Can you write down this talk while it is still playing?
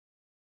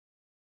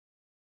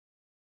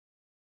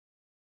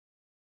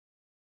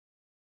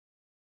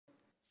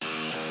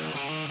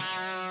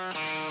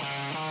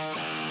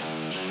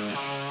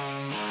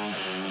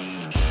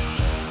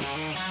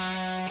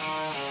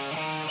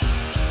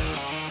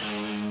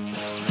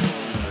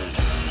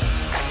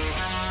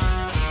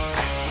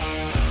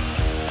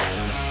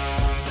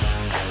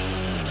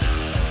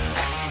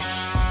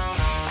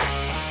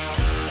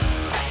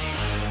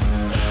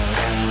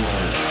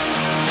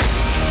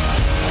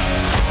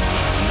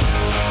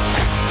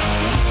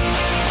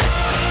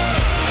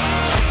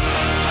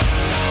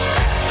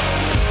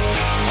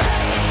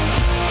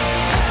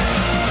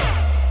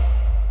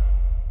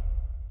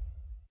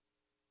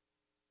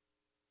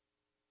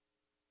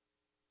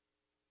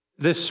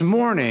this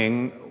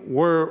morning,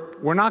 we're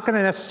not going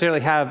to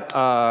necessarily have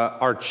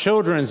our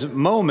children's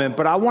moment,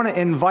 but I want to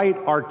invite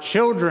our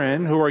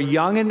children who are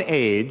young in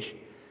age,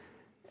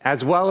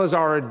 as well as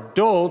our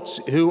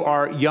adults who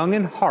are young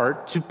in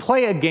heart, to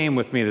play a game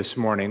with me this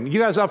morning. You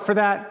guys up for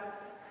that?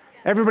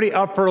 Everybody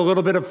up for a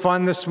little bit of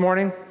fun this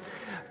morning?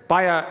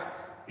 By a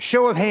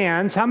show of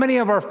hands, how many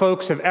of our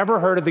folks have ever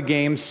heard of the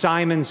game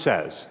Simon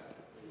Says?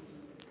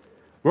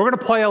 We're going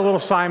to play a little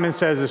Simon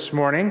Says this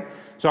morning,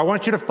 so I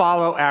want you to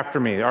follow after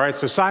me. All right,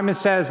 so Simon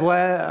Says,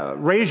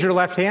 raise your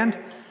left hand.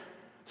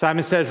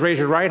 Simon Says, raise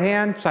your right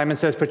hand. Simon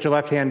Says, put your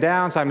left hand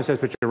down. Simon Says,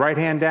 put your right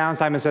hand down.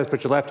 Simon Says,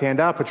 put your left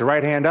hand up. Put your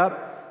right hand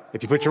up.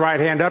 If you put your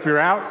right hand up, you're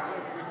out.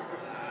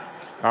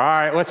 All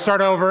right, let's start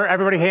over.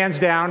 Everybody hands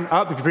down.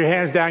 Up. If you put your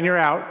hands down, you're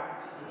out.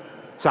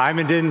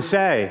 Simon didn't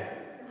say.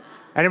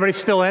 Anybody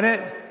still in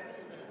it?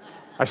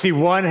 I see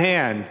one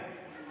hand.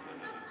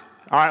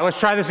 All right, let's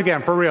try this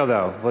again, for real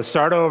though. Let's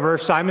start over.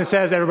 Simon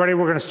Says, everybody,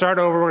 we're going to start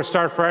over. We're going to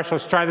start fresh.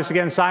 Let's try this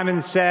again.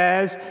 Simon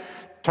Says,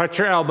 touch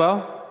your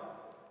elbow.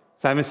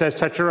 Simon Says,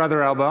 touch your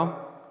other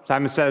elbow.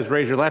 Simon Says,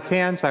 raise your left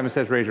hand. Simon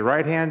Says, raise your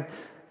right hand.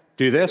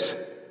 Do this.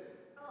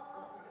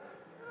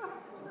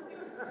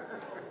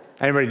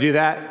 Anybody do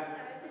that?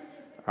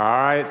 All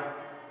right.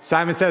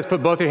 Simon Says,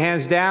 put both your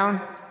hands down.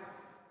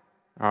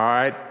 All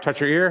right,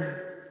 touch your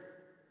ear.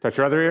 Touch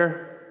your other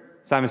ear.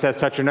 Simon Says,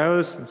 touch your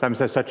nose. Simon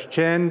Says, touch your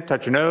chin.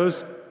 Touch your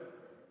nose.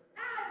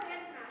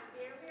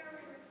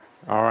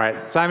 All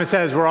right. Simon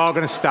Says, we're all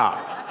going to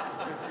stop.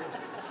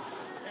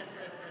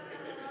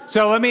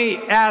 So let me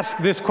ask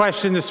this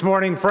question this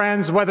morning,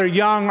 friends, whether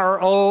young or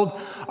old,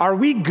 are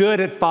we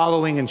good at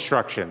following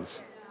instructions?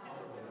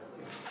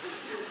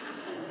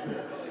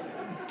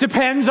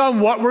 Depends on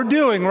what we're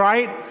doing,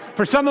 right?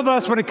 For some of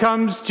us, when it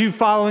comes to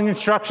following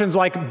instructions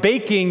like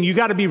baking, you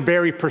got to be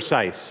very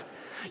precise.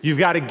 You've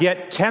got to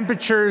get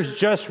temperatures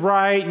just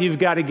right. You've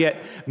got to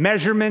get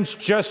measurements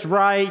just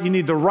right. You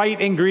need the right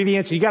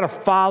ingredients. You got to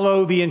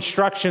follow the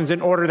instructions in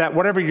order that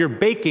whatever you're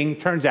baking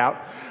turns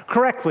out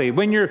correctly.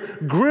 When you're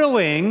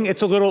grilling,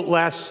 it's a little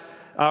less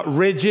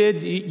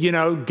rigid. You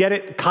know, get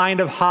it kind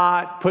of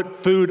hot,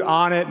 put food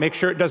on it, make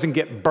sure it doesn't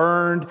get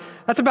burned.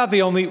 That's about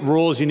the only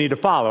rules you need to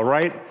follow,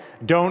 right?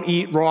 Don't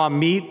eat raw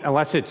meat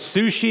unless it's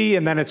sushi,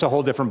 and then it's a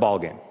whole different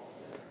ballgame.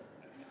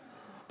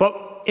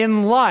 But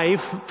in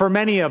life, for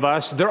many of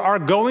us, there are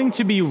going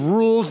to be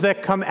rules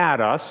that come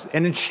at us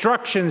and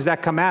instructions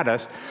that come at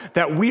us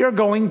that we are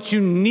going to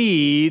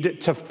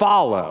need to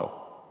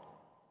follow.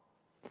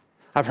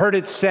 I've heard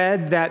it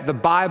said that the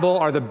Bible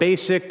are the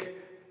basic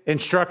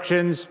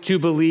instructions to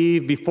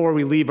believe before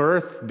we leave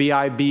earth,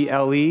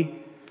 Bible.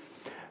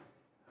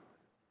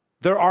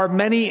 There are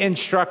many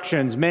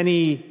instructions,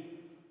 many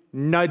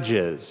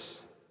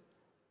nudges,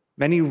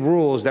 many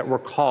rules that we're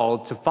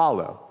called to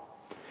follow.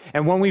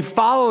 And when we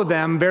follow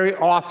them, very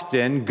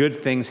often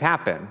good things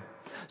happen.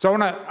 So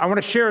I want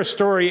to share a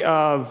story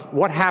of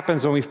what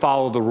happens when we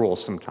follow the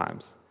rules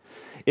sometimes.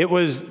 It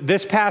was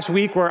this past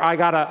week where I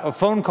got a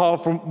phone call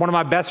from one of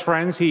my best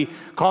friends. He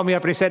called me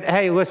up and he said,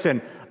 hey,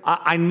 listen,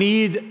 I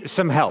need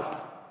some help.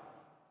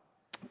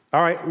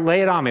 All right,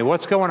 lay it on me.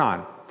 What's going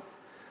on?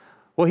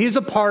 Well, he's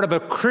a part of a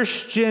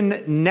Christian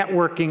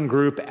networking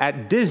group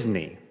at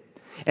Disney.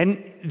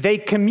 And they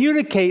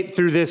communicate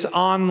through this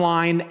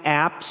online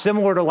app,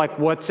 similar to like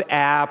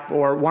WhatsApp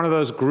or one of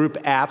those group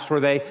apps where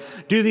they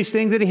do these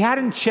things. And he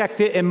hadn't checked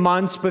it in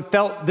months, but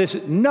felt this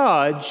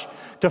nudge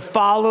to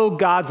follow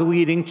God's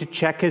leading to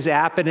check his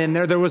app. And in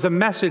there was a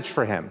message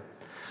for him.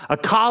 A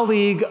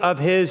colleague of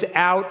his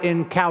out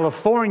in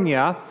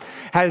California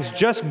has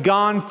just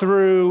gone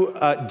through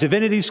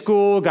divinity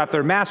school, got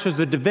their master's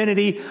of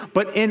divinity,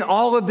 but in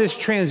all of this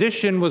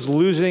transition was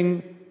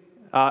losing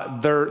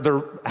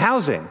their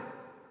housing.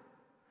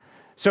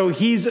 So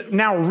he's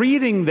now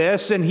reading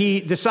this and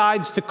he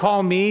decides to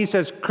call me. He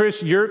says,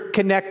 Chris, you're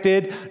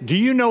connected. Do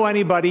you know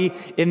anybody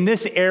in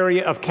this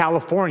area of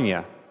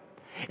California?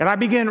 And I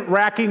begin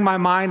racking my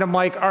mind. I'm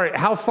like, all right,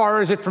 how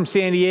far is it from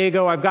San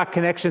Diego? I've got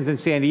connections in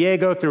San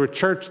Diego through a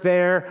church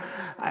there.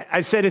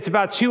 I said, it's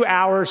about 2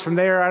 hours from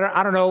there.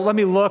 I don't know. Let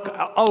me look.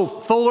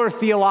 Oh, Fuller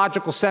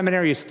Theological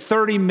Seminary is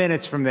 30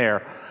 minutes from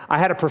there. I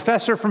had a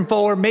professor from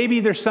Fuller. Maybe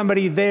there's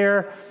somebody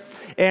there.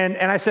 And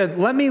I said,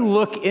 let me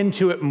look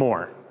into it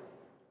more.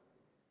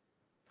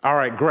 All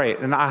right, great.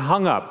 And I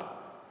hung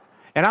up.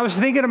 And I was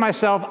thinking to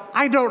myself,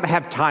 I don't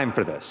have time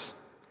for this.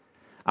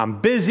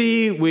 I'm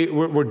busy.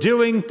 We're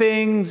doing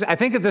things. I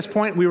think at this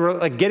point we were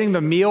like getting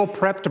the meal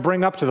prepped to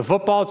bring up to the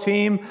football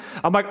team.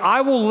 I'm like,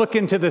 I will look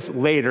into this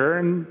later.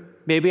 And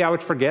maybe I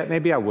would forget.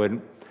 Maybe I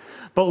wouldn't.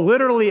 But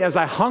literally, as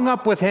I hung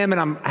up with him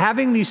and I'm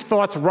having these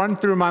thoughts run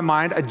through my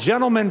mind, a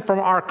gentleman from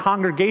our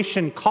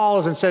congregation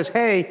calls and says,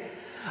 hey,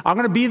 I'm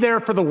going to be there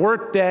for the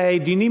work day.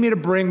 Do you need me to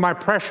bring my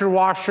pressure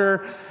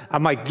washer?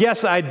 I'm like,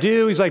 yes, I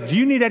do. He's like, do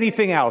you need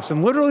anything else?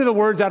 And literally the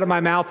words out of my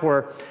mouth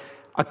were,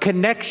 a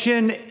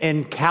connection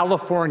in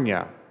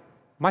California.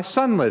 My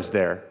son lives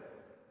there.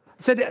 I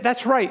said,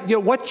 that's right. You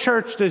know, what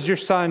church does your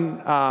son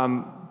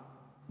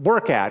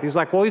work at? He's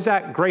like, well, he's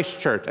at Grace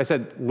Church. I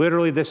said,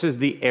 literally, this is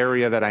the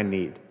area that I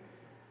need.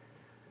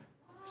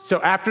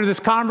 So after this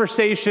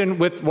conversation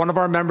with one of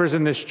our members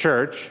in this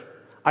church,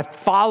 I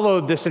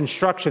followed this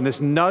instruction,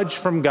 this nudge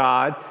from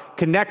God,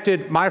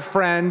 connected my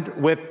friend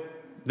with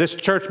this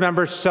church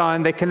member's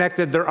son. They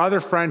connected their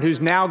other friend who's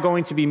now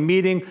going to be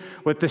meeting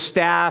with the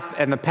staff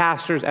and the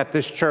pastors at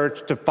this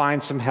church to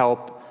find some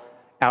help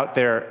out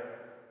there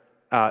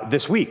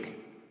this week.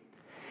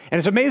 And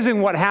it's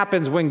amazing what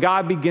happens when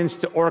God begins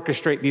to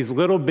orchestrate these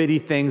little bitty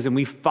things and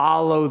we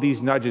follow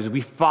these nudges,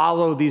 we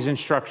follow these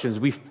instructions,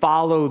 we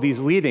follow these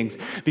leadings,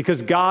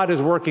 because God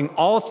is working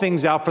all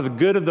things out for the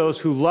good of those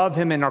who love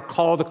him and are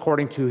called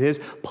according to his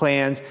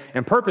plans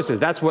and purposes.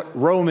 That's what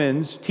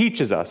Romans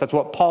teaches us. That's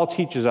what Paul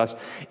teaches us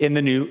in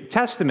the New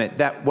Testament,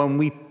 that when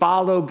we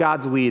follow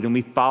God's lead and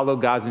we follow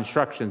God's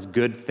instructions,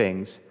 good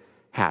things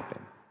happen.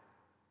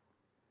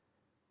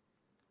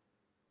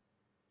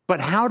 But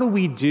how do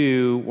we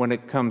do when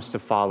it comes to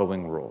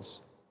following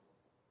rules?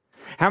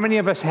 How many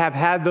of us have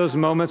had those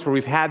moments where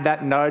we've had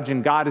that nudge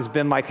and God has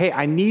been like, hey,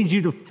 I need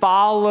you to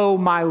follow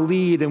my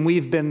lead, and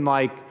we've been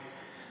like,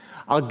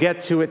 I'll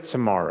get to it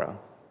tomorrow?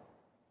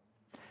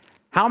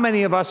 How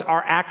many of us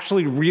are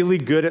actually really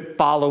good at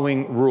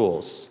following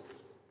rules?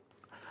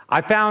 I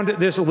found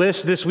this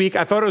list this week.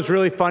 I thought it was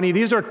really funny.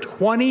 These are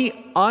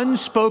 20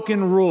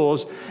 unspoken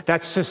rules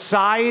that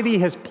society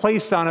has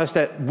placed on us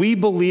that we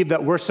believe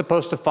that we're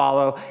supposed to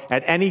follow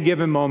at any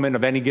given moment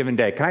of any given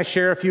day. Can I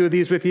share a few of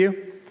these with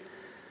you?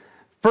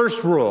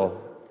 First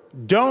rule,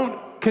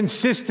 don't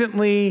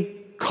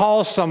consistently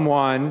call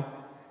someone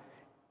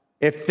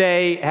if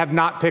they have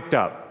not picked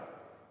up.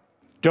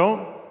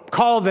 Don't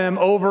call them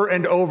over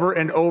and over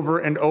and over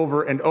and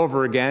over and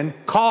over again.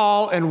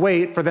 Call and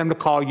wait for them to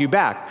call you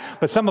back.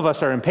 But some of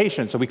us are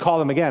impatient, so we call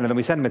them again, and then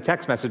we send them a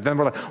text message. Then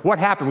we're like, what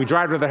happened? We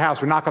drive to their house,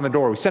 we knock on the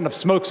door, we send up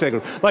smoke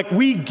signals. Like,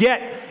 we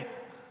get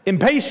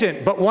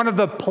impatient, but one of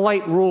the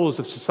polite rules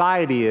of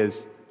society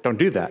is don't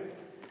do that.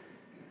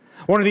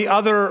 One of the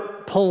other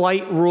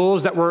polite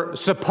rules that we're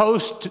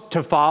supposed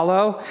to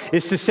follow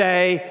is to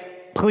say,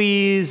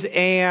 please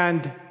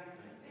and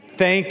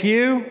thank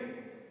you.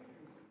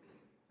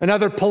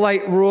 Another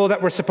polite rule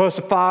that we're supposed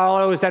to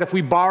follow is that if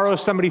we borrow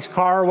somebody's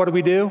car, what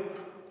do?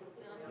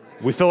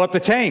 We fill up the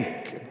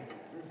tank.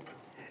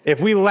 If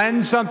we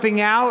lend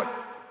something out,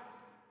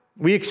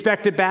 we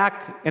expect it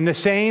back in the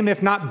same,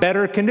 if not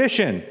better,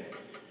 condition.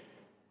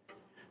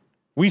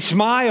 We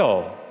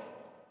smile.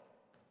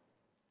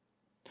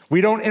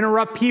 We don't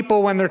interrupt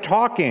people when they're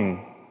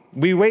talking.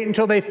 We wait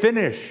until they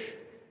finish.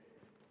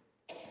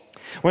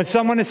 When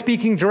someone is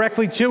speaking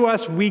directly to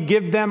us, we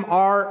give them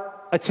our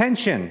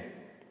attention.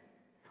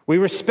 We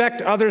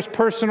respect others'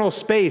 personal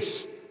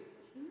space.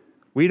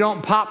 We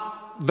don't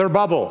pop their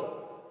bubble.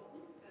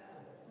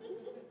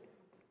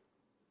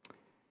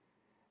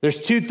 There's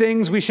two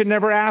things we should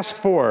never ask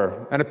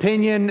for: an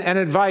opinion and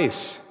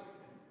advice.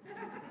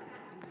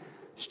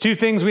 There's two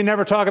things we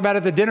never talk about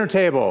at the dinner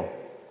table: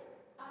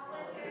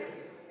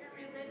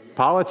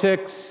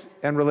 politics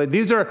and religion.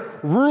 These are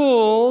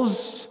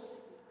rules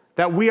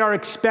that we are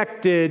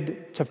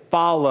expected to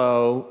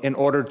follow in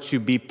order to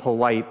be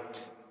polite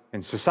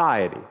in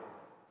society.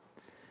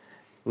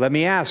 Let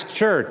me ask,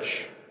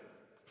 church,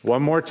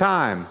 one more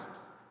time,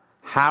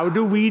 how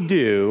do we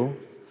do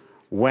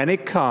when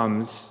it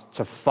comes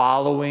to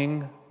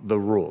following the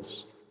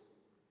rules?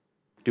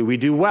 Do we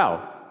do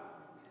well?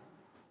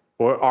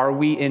 Or are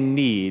we in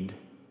need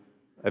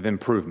of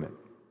improvement?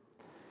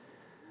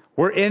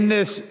 We're in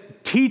this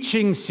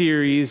teaching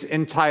series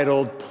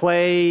entitled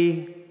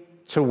Play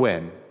to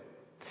Win.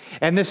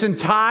 And this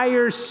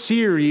entire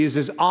series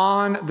is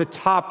on the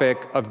topic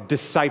of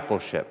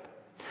discipleship.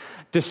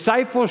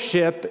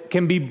 Discipleship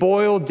can be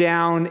boiled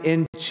down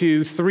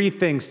into three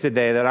things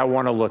today that I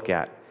want to look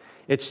at.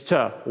 It's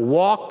to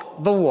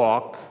walk the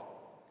walk,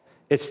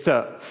 it's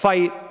to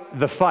fight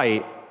the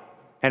fight,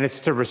 and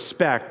it's to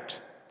respect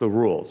the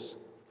rules.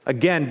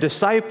 Again,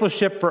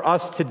 discipleship for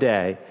us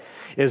today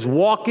is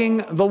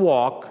walking the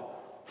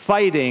walk,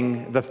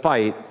 fighting the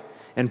fight,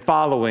 and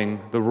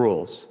following the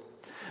rules.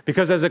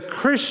 Because as a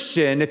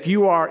Christian, if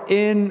you are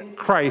in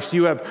Christ,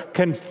 you have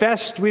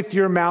confessed with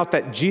your mouth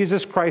that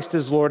Jesus Christ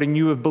is Lord, and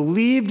you have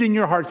believed in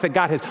your hearts that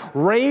God has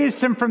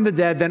raised him from the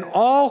dead, then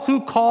all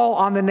who call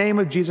on the name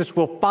of Jesus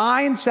will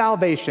find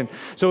salvation.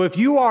 So if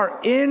you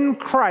are in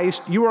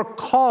Christ, you are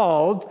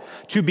called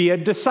to be a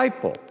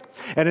disciple.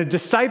 And a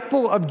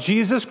disciple of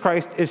Jesus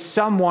Christ is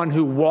someone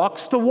who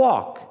walks the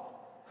walk,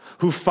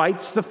 who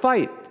fights the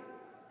fight,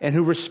 and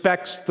who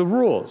respects the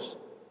rules.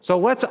 So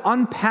let's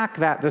unpack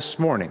that this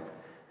morning.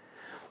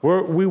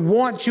 We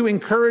want to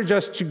encourage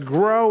us to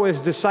grow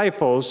as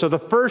disciples. So the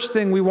first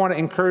thing we want to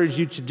encourage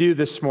you to do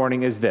this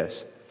morning is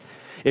this.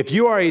 If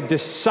you are a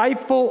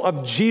disciple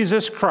of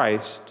Jesus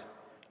Christ,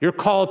 you're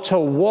called to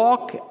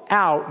walk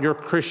out your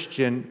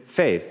Christian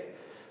faith.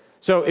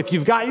 So if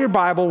you've got your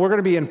Bible, we're going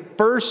to be in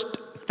 1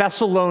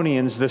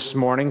 Thessalonians this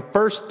morning.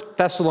 1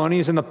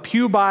 Thessalonians in the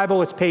Pew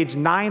Bible, it's page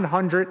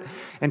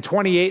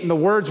 928, and the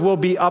words will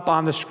be up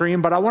on the screen,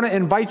 but I want to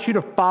invite you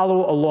to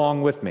follow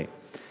along with me.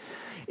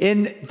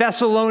 In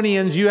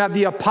Thessalonians, you have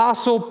the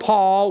Apostle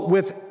Paul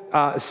with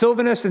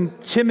Silvanus and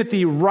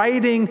Timothy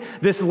writing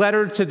this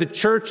letter to the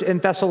church in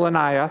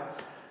Thessalonica,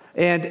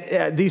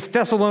 and these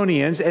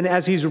Thessalonians, and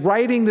as he's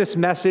writing this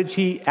message,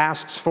 he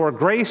asks for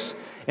grace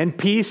and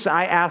peace.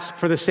 I ask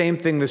for the same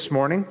thing this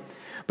morning.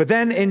 But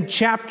then in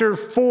chapter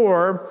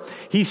 4,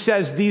 he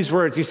says these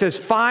words. He says,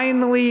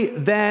 finally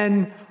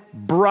then,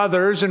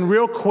 brothers, and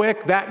real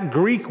quick, that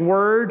Greek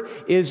word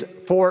is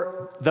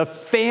for the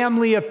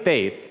family of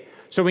faith.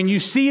 So when you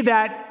see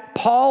that,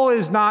 Paul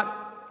is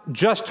not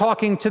just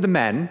talking to the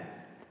men,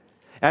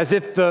 as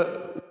if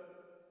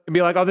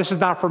be like, oh, this is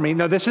not for me.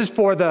 No, this is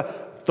for the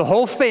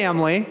whole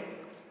family.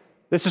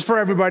 This is for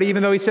everybody,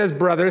 even though he says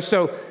brothers.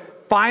 So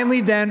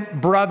finally then,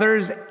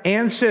 brothers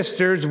and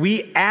sisters,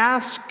 we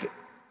ask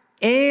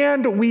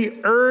and we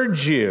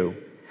urge you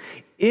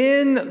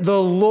in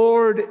the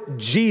Lord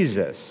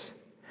Jesus,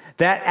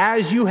 that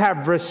as you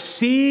have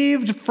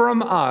received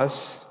from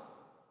us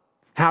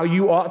how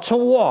you ought to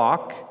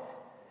walk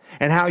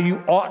and how you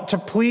ought to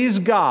please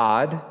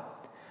God,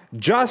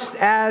 just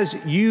as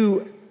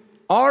you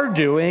are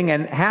doing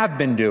and have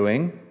been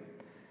doing,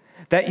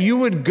 that you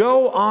would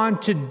go on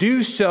to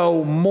do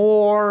so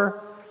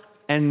more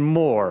and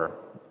more.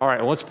 All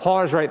right, let's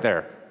pause right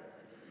there.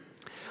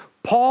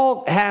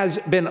 Paul has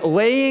been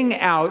laying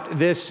out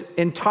this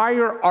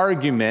entire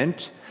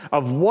argument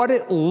of what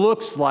it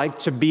looks like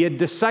to be a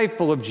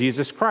disciple of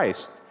Jesus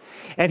Christ.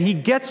 And he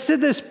gets to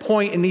this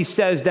point and he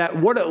says that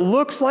what it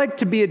looks like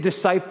to be a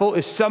disciple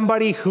is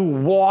somebody who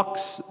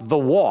walks the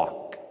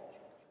walk.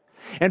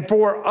 And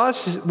for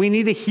us, we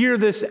need to hear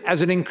this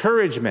as an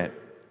encouragement,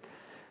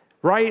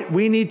 right?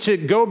 We need to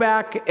go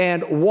back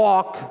and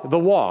walk the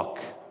walk.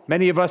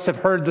 Many of us have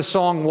heard the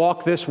song,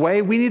 Walk This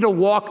Way. We need to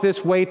walk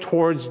this way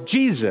towards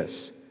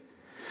Jesus.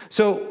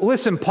 So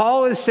listen,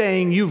 Paul is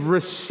saying you've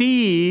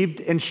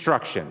received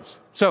instructions.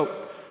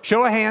 So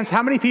show of hands,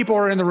 how many people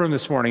are in the room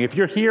this morning? If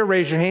you're here,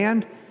 raise your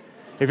hand.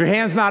 If your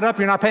hand's not up,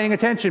 you're not paying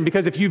attention,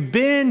 because if you've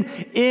been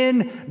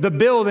in the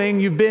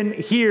building, you've been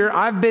here,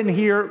 I've been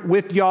here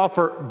with y'all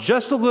for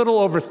just a little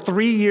over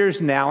 3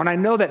 years now, and I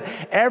know that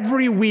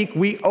every week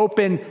we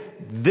open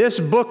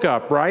this book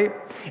up, right?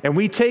 And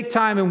we take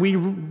time and we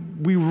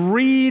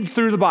read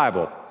through the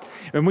Bible.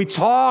 And we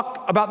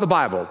talk about the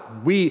Bible.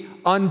 We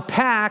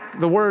unpack,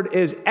 the word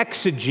is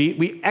exegete.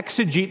 We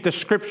exegete the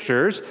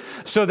scriptures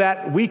so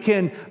that we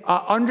can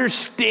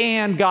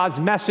understand God's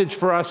message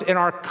for us in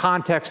our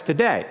context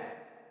today.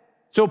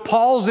 So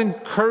Paul's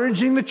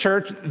encouraging the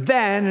church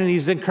then, and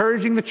he's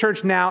encouraging the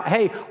church now,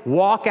 hey,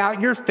 walk out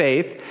your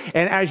faith.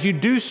 And as you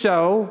do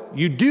so,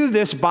 you do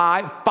this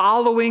by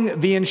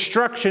following the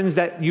instructions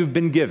that you've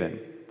been given.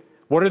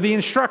 What are the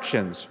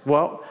instructions?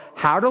 Well,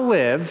 how to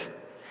live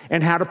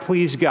and how to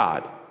please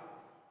God.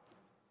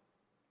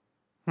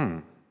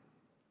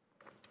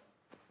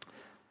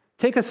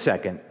 Take a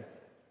second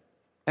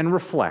and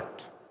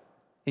reflect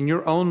in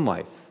your own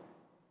life.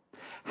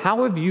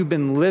 How have you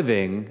been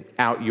living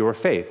out your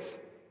faith?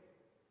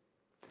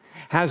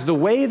 Has the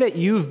way that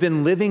you've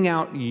been living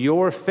out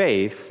your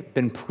faith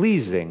been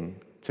pleasing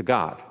to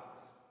God?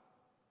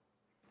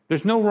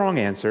 There's no wrong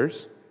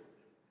answers.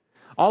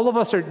 All of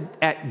us are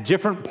at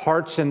different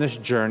parts in this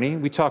journey.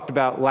 We talked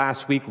about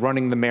last week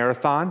running the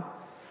marathon.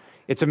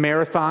 It's a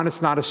marathon,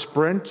 it's not a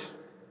sprint.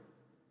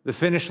 The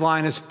finish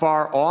line is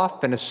far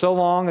off, and as so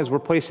long as we're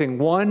placing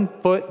one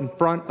foot in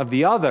front of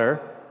the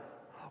other,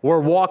 we're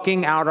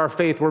walking out our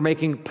faith, we're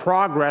making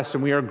progress,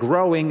 and we are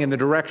growing in the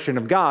direction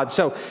of God.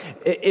 So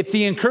if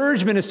the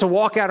encouragement is to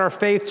walk out our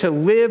faith, to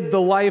live the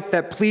life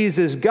that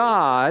pleases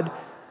God,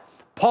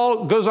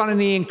 Paul goes on and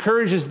he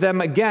encourages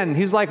them again.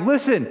 He's like,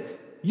 listen,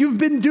 you've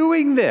been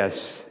doing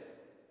this.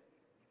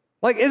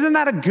 Like, isn't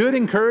that a good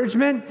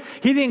encouragement?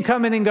 He didn't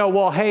come in and go,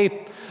 well,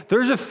 hey,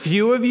 there's a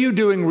few of you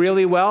doing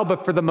really well,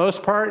 but for the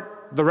most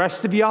part, the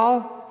rest of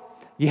y'all,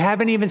 you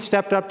haven't even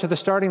stepped up to the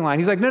starting line.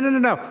 He's like,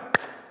 no.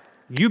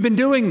 You've been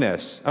doing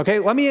this, okay?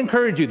 Let me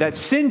encourage you that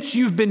since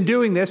you've been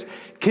doing this,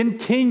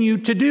 continue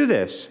to do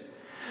this.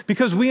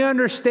 Because we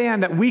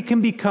understand that we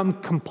can become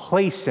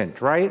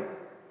complacent, right?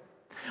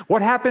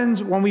 What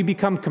happens when we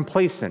become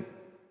complacent?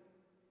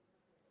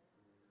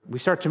 We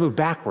start to move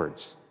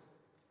backwards.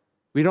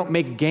 We don't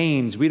make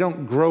gains. We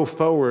don't grow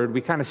forward.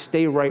 We kind of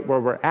stay right where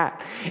we're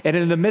at. And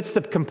in the midst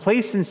of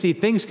complacency,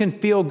 things can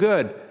feel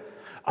good.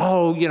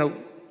 Oh,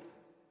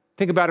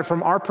 think about it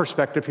from our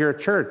perspective here at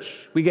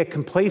church. We get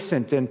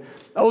complacent and,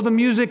 oh, the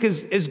music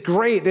is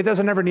great. It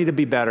doesn't ever need to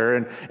be better.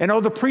 And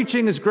oh, the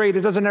preaching is great.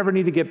 It doesn't ever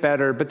need to get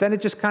better. But then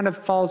it just kind of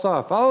falls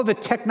off. Oh, the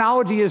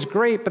technology is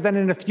great. But then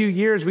in a few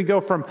years, we go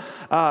from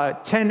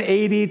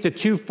 1080 to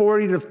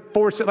 240 to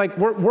 4. Like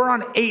we're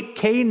on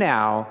 8K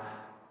now.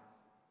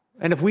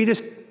 And if we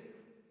just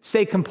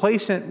stay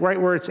complacent right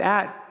where it's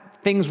at,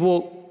 things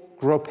will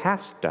grow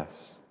past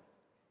us.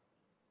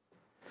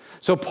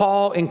 So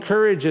Paul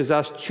encourages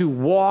us to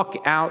walk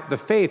out the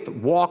faith.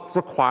 Walk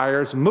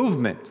requires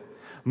movement.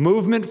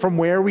 Movement from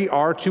where we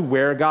are to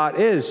where God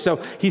is.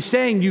 So he's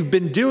saying you've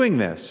been doing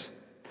this.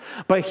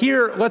 But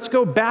here, let's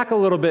go back a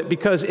little bit,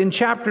 because in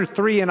chapter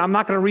 3, and I'm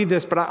not going to read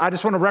this, but I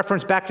just want to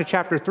reference back to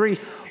chapter 3,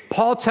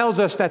 Paul tells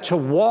us that to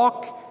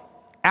walk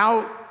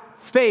out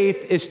faith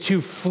is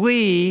to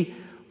flee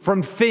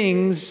from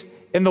things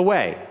in the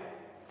way.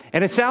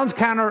 And it sounds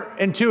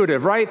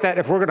counterintuitive, right? That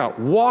if we're going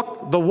to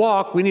walk the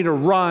walk, we need to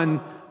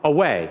run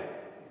away.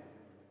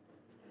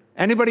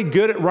 Anybody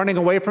good at running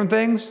away from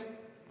things?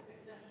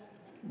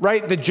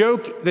 Right? The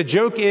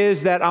joke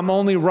is that I'm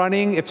only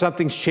running if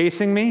something's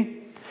chasing me.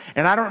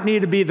 And I don't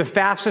need to be the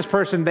fastest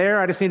person there.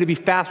 I just need to be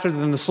faster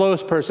than the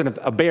slowest person if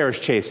a bear is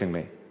chasing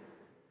me.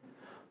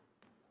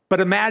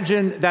 But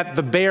imagine that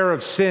the bear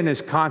of sin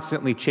is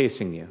constantly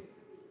chasing you.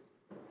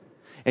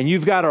 And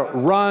you've got to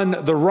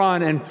run the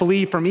run and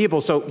flee from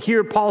evil. So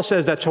here Paul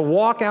says that to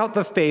walk out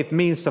the faith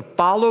means to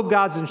follow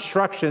God's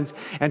instructions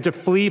and to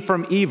flee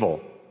from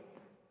evil.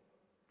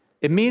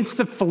 It means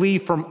to flee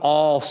from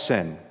all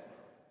sin.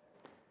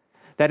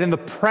 That in the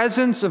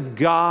presence of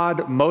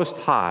God Most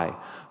High,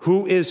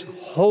 who is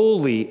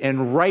holy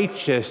and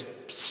righteous,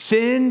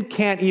 sin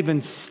can't even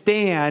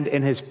stand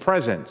in his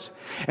presence.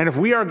 And if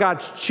we are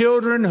God's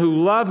children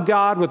who love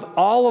God with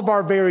all of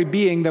our very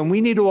being, then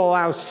we need to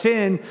allow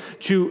sin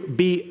to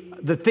be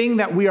the thing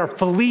that we are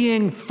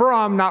fleeing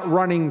from, not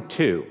running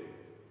to.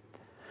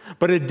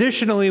 But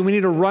additionally, we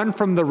need to run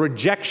from the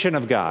rejection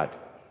of God.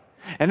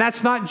 And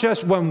that's not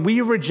just when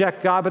we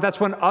reject God, but that's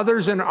when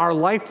others in our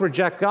life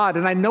reject God.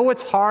 And I know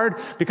it's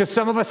hard because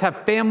some of us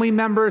have family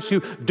members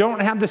who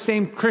don't have the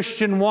same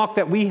Christian walk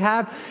that we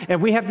have.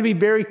 And we have to be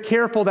very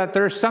careful that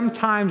there's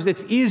sometimes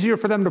it's easier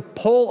for them to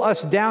pull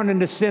us down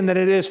into sin than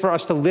it is for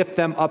us to lift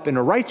them up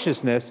into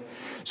righteousness.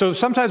 So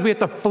sometimes we have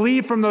to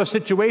flee from those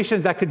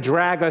situations that could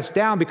drag us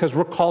down because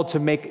we're called to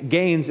make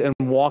gains and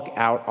walk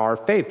out our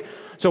faith.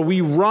 So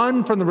we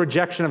run from the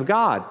rejection of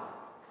God.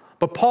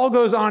 But Paul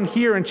goes on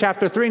here in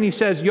chapter 3 and he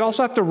says, you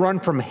also have to run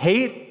from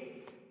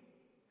hate,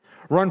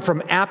 run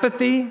from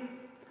apathy,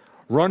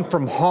 run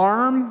from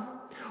harm,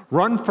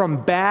 run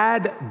from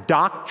bad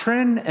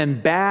doctrine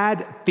and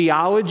bad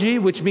theology,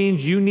 which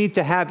means you need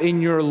to have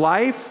in your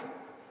life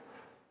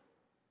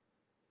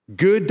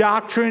good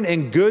doctrine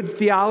and good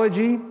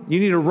theology. You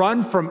need to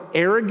run from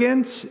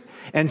arrogance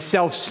and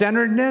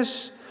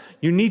self-centeredness.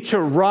 You need to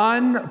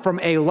run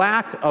from a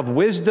lack of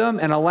wisdom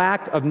and a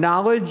lack of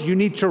knowledge. You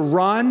need to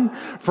run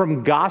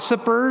from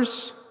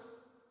gossipers,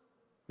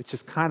 which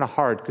is kind of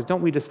hard because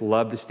don't we just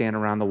love to stand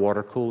around the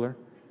water cooler?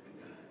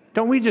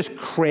 Don't we just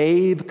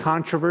crave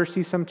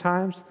controversy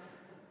sometimes?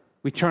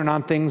 We turn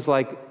on things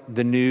like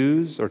the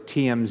news or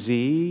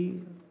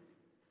TMZ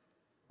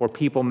or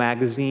People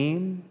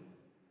magazine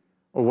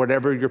or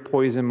whatever your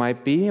poison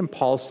might be. And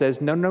Paul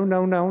says, no, no,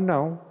 no, no,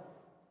 no.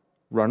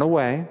 Run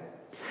away.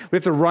 We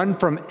have to run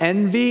from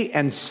envy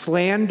and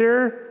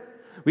slander.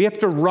 We have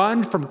to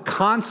run from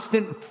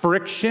constant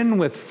friction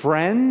with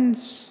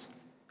friends.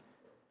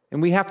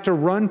 And we have to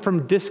run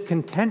from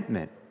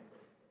discontentment.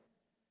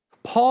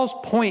 Paul's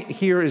point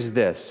here is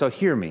this, so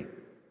hear me.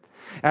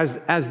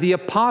 As the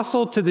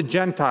apostle to the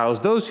Gentiles,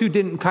 those who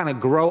didn't kind of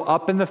grow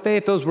up in the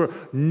faith, those were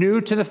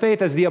new to the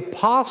faith, as the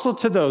apostle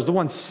to those, the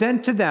one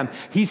sent to them,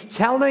 he's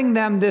telling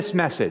them this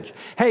message.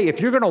 Hey, if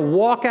you're going to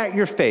walk out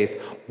your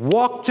faith,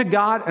 walk to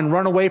God and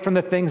run away from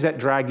the things that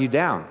drag you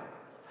down.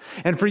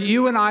 And for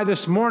you and I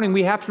this morning,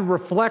 we have to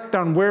reflect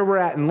on where we're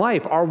at in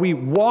life. Are we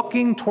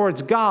walking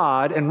towards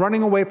God and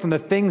running away from the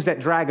things that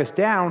drag us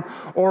down?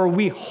 Or are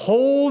we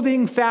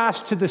holding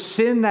fast to the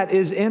sin that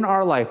is in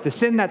our life, the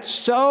sin that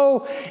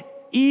so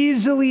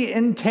easily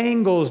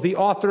entangles, the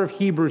author of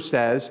Hebrews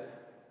says?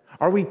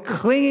 Are we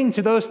clinging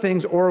to those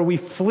things or are we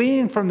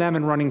fleeing from them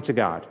and running to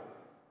God?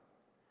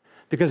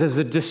 Because as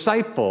a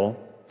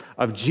disciple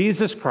of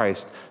Jesus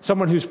Christ,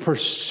 someone who's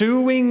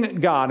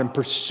pursuing God and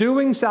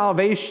pursuing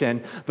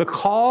salvation, the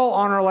call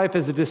on our life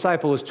as a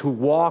disciple is to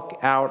walk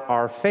out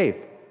our faith.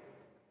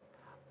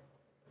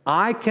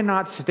 I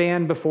cannot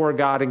stand before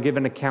God and give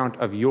an account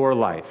of your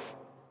life.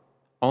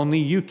 Only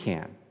you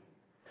can.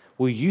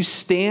 Will you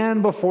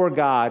stand before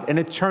God in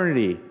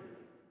eternity,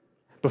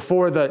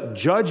 before the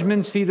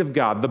judgment seat of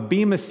God, the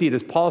bema seat,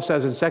 as Paul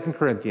says in 2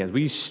 Corinthians?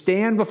 Will you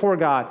stand before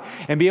God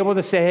and be able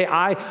to say, hey,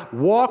 I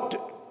walked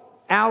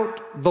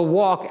out the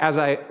walk as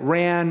I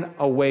ran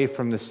away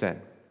from the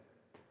sin?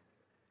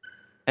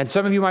 And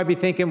some of you might be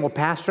thinking, well,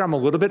 Pastor, I'm a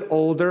little bit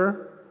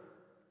older.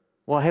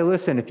 Well, hey,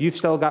 listen, if you've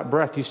still got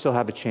breath, you still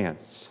have a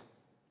chance.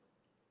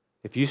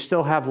 If you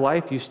still have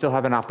life, you still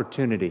have an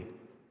opportunity.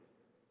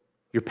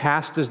 Your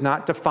past does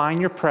not define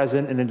your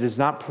present, and it does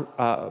not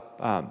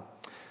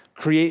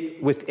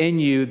create within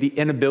you the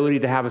inability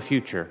to have a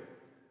future.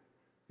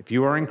 If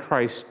you are in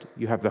Christ,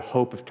 you have the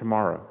hope of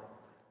tomorrow.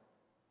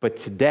 But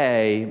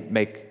today,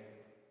 make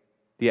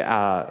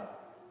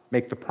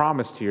the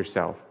promise to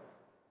yourself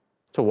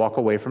to walk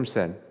away from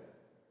sin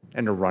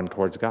and to run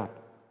towards God.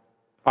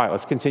 All right,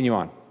 let's continue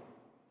on.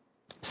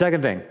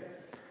 Second thing,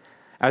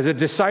 as a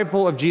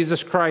disciple of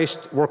Jesus Christ,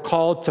 we're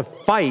called to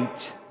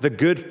fight the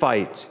good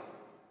fight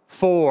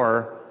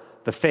for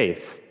the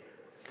faith.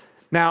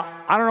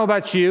 Now, I don't know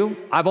about you.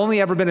 I've only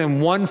ever been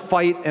in one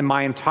fight in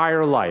my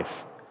entire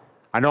life.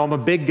 I know I'm a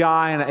big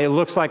guy, and it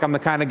looks like I'm the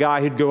kind of guy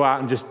who'd go out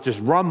and just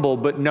rumble,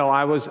 but no,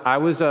 I was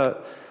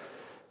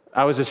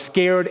I was a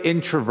scared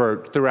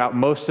introvert throughout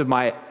most of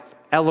my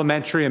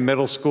elementary and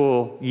middle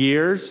school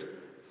years.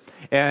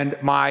 And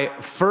my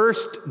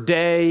first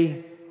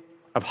day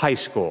of high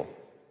school,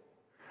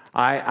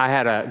 I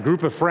had a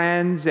group of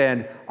friends,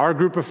 and our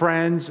group of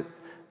friends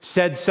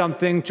said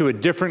something to a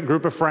different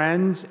group of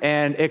friends,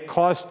 and it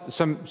caused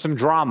some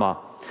drama.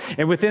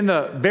 And within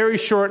the very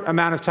short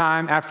amount of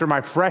time after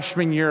my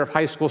freshman year of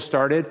high school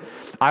started,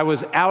 I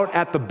was out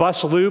at the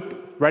bus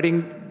loop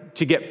ready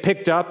to get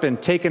picked up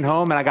and taken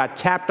home, and I got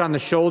tapped on the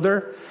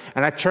shoulder,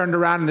 and I turned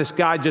around, and this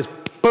guy just,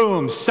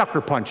 boom, sucker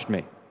punched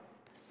me.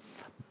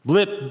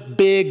 Lip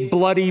big,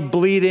 bloody,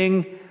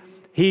 bleeding.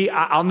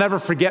 I'll never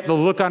forget the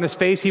look on his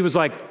face. He was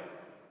like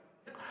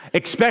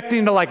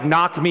expecting to like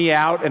knock me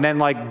out and then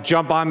like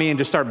jump on me and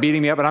just start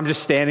beating me up, and I'm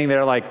just standing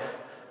there like,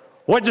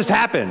 what just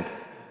happened?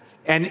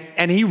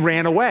 And he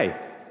ran away.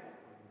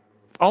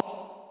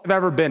 All I've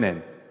ever been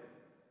in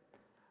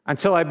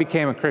until I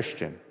became a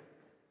Christian,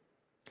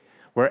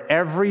 where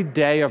every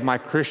day of my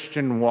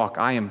Christian walk,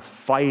 I am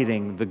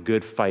fighting the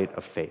good fight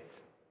of faith.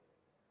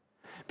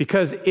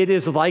 Because it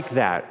is like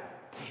that.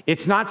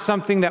 It's not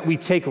something that we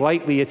take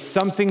lightly. It's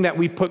something that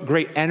we put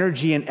great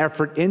energy and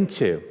effort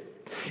into.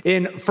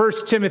 In 1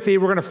 Timothy,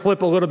 we're going to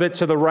flip a little bit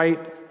to the right,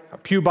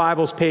 Pew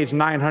Bibles, page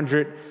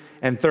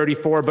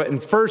 934. But in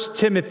 1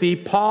 Timothy,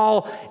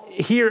 Paul,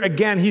 here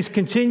again, he's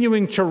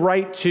continuing to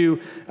write to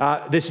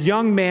this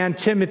young man,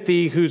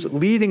 Timothy, who's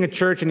leading a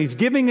church, and he's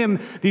giving him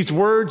these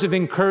words of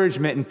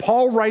encouragement. And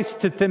Paul writes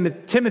to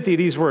Timothy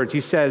these words. He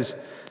says,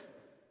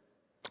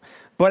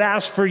 "But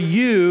as for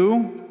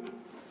you,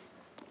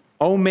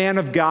 O man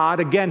of God,"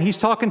 again, he's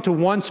talking to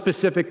one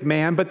specific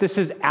man, but this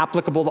is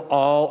applicable to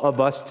all of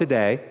us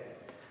today.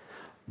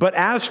 "But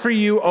as for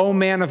you, O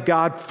man of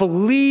God,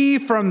 flee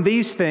from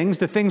these things,"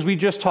 the things we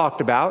just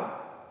talked about,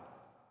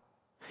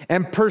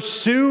 "and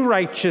pursue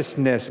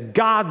righteousness,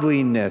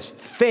 godliness,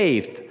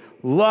 faith,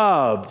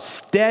 love,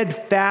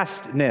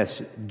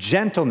 steadfastness,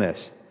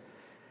 gentleness."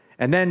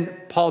 And then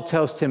Paul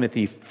tells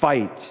Timothy,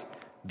 "Fight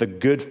the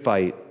good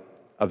fight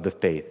of the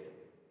faith.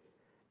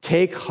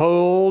 Take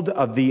hold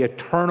of the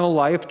eternal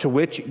life to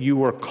which you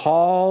were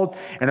called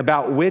and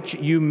about which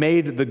you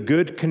made the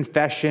good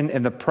confession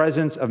in the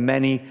presence of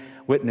many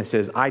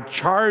witnesses. I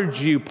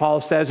charge you,"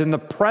 Paul says, "in the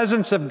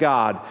presence of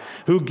God,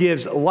 who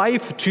gives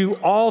life to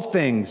all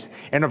things,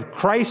 and of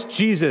Christ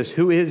Jesus,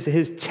 who in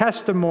his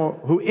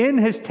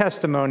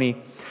testimony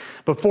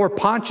before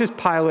Pontius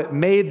Pilate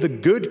made the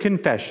good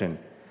confession,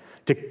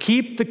 to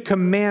keep the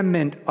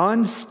commandment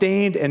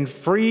unstained and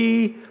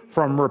free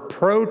from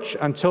reproach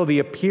until the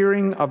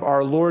appearing of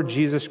our Lord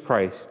Jesus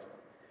Christ,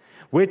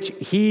 which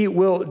he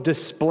will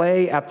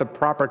display at the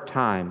proper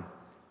time.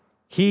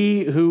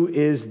 He who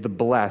is the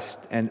blessed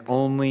and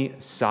only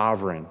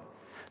sovereign,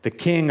 the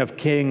King of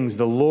kings,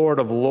 the Lord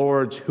of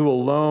lords, who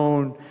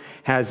alone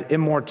has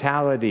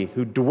immortality,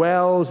 who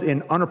dwells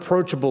in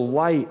unapproachable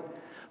light,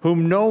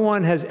 whom no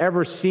one has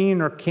ever seen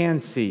or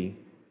can see.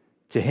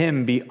 To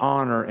him be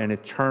honor and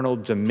eternal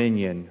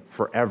dominion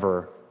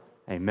forever.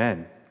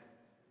 Amen."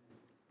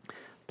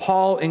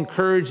 Paul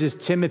encourages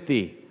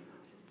Timothy,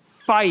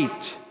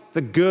 fight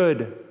the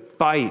good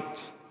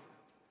fight.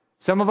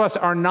 Some of us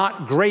are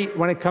not great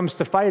when it comes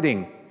to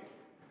fighting.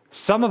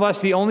 Some of us,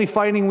 the only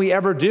fighting we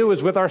ever do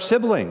is with our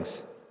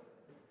siblings.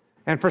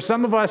 And for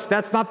some of us,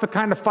 that's not the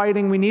kind of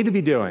fighting we need to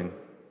be doing.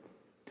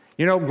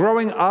 You know,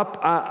 growing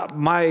up,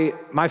 my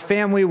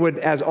family would,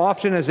 as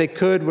often as they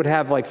could, would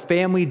have like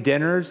family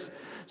dinners.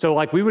 So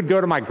like we would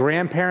go to my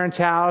grandparents'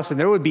 house, and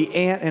there would be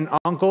aunt and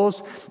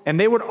uncles, and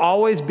they would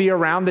always be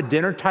around the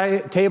dinner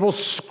table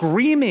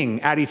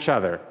screaming at each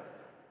other.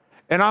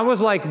 And I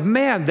was like,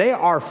 man, they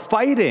are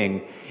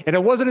fighting. And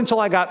it wasn't until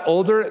I got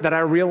older that I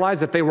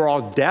realized that they were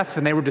all deaf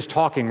and they were just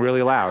talking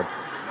really loud.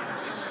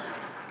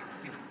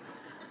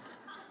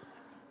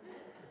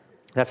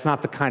 That's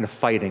not the kind of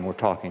fighting we're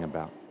talking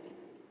about.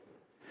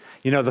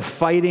 You know, the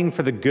fighting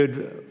for the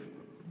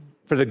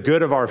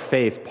good of our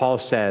faith, Paul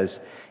says,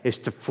 is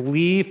to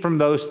flee from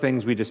those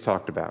things we just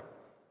talked about.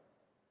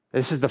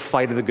 This is the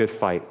fight of the good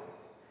fight.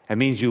 It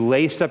means you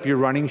lace up your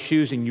running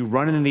shoes and you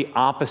run in the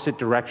opposite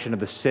direction of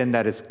the sin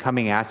that is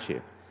coming at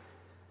you.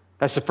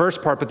 That's the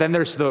first part, but then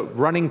there's the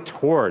running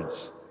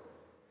towards.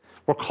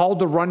 We're called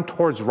to run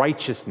towards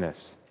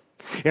righteousness.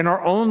 In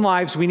our own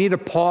lives, we need to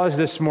pause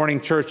this morning,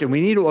 church, and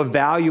we need to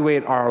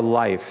evaluate our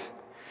life.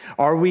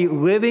 Are we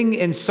living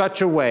in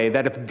such a way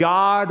that if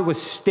God was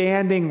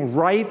standing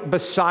right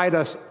beside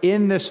us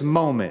in this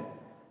moment,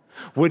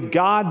 would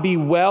God be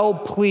well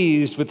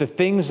pleased with the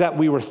things that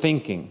we were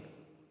thinking,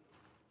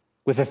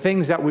 with the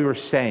things that we were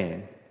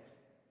saying,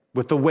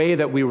 with the way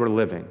that we were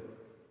living?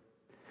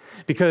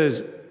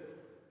 Because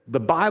The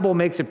Bible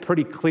makes it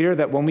pretty clear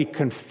that when we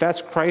confess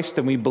Christ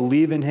and we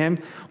believe in him,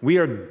 we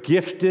are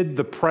gifted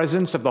the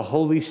presence of the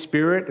Holy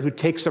Spirit who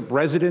takes up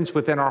residence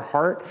within our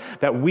heart,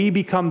 that we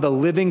become the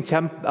living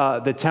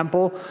the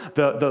temple,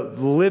 the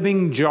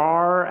living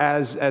jar,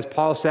 as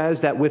Paul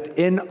says, that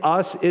within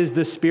us is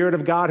the Spirit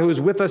of God who is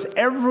with us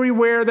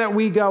everywhere that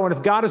we go. And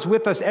if God is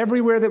with us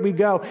everywhere that we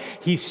go,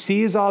 he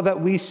sees all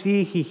that we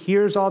see, he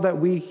hears all that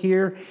we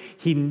hear,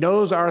 he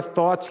knows our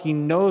thoughts, he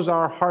knows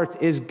our hearts.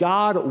 Is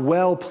God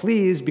well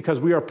pleased because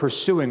we are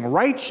pursuing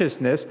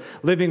righteousness,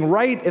 living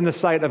right in the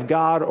sight of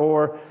God,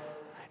 or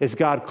is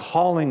God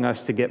calling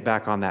us to get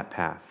back on that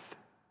path?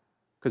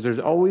 Because there's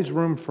always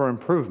room for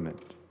improvement.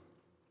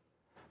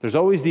 There's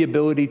always the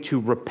ability to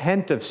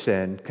repent of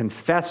sin,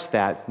 confess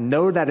that,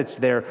 know that it's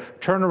there,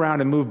 turn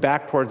around and move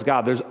back towards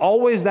God. There's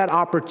always that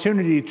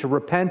opportunity to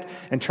repent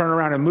and turn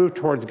around and move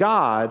towards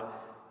God.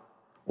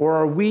 Or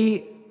are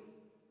we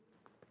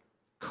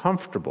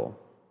comfortable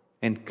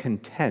and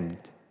content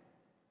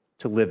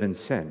to live in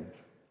sin?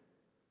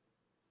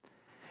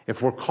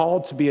 If we're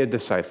called to be a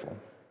disciple,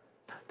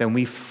 then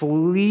we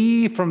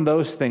flee from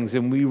those things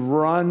and we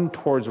run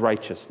towards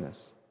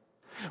righteousness.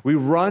 We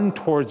run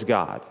towards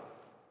God.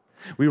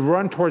 We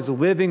run towards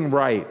living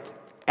right,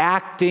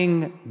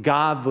 acting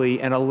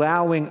godly, and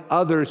allowing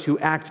others who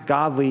act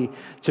godly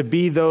to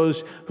be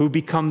those who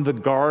become the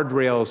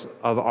guardrails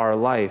of our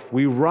life.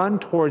 We run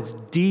towards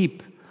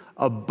deep,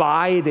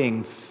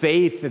 abiding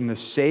faith in the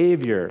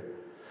Savior.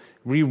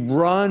 We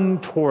run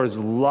towards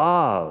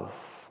love.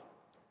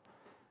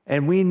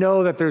 And we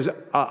know that there's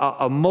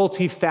a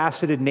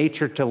multifaceted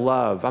nature to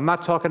love. I'm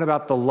not talking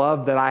about the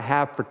love that I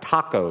have for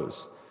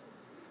tacos,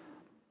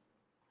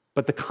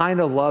 but the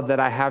kind of love that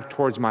I have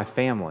towards my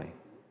family.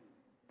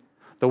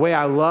 The way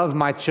I love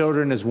my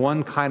children is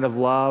one kind of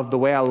love. The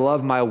way I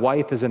love my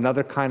wife is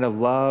another kind of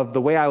love.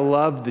 The way I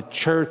love the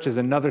church is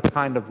another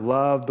kind of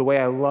love. The way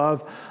I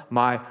love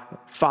my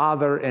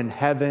Father in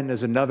heaven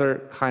is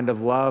another kind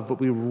of love. But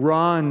we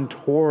run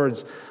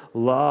towards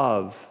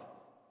love.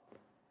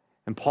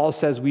 And Paul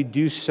says we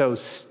do so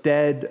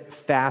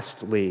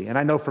steadfastly. And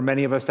I know for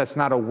many of us that's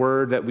not a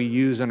word that we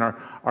use in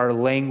our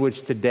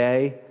language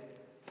today,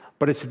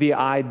 but it's the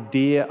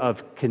idea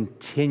of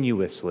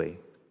continuously.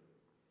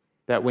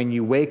 That when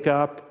you wake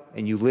up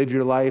and you live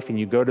your life and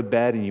you go to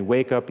bed and you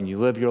wake up and you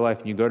live your life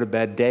and you go to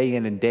bed day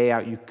in and day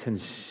out, you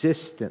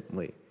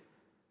consistently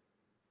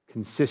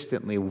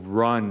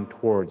run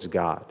towards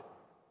God.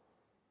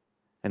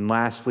 And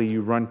lastly,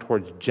 you run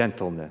towards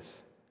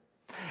gentleness.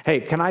 Hey,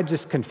 can I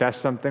just confess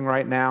something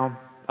right now?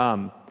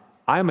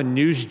 I'm a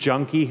news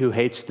junkie who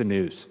hates the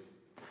news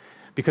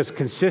because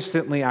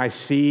consistently I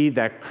see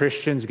that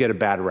Christians get a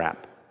bad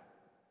rap.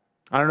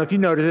 I don't know if you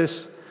notice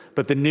this,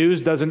 but the news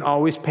doesn't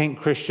always paint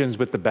Christians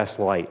with the best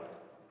light.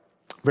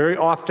 Very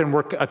often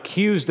we're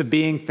accused of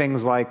being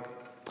things like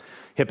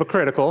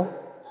hypocritical.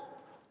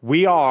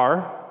 We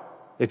are.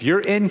 If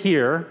you're in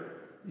here,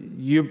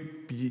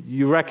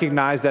 you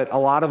recognize that a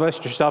lot of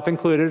us, yourself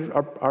included,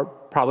 are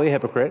probably a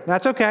hypocrite.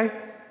 That's okay.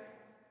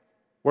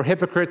 We're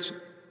hypocrites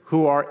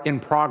who are in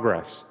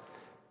progress.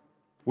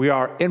 We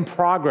are in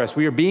progress.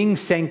 We are being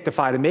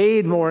sanctified and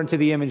made more into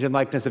the image and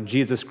likeness of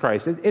Jesus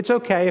Christ. It's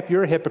okay if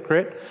you're a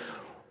hypocrite.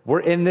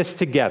 We're in this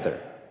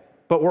together.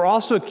 But we're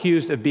also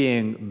accused of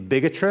being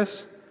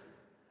bigotrous,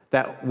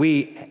 that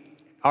we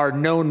are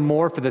known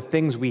more for the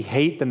things we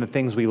hate than the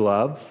things we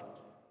love.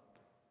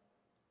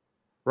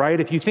 Right?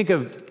 If you think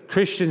of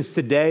Christians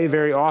today,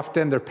 very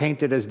often they're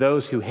painted as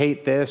those who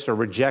hate this or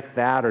reject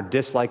that or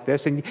dislike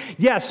this. And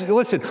yes,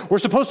 listen, we're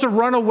supposed to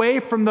run away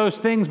from those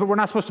things, but we're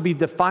not supposed to be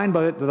defined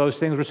by those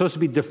things. We're supposed to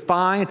be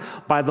defined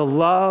by the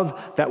love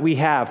that we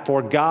have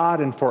for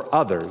God and for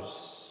others.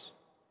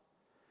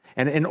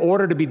 And in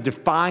order to be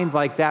defined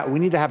like that, we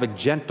need to have a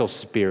gentle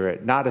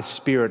spirit, not a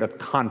spirit of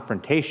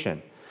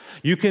confrontation.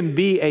 You can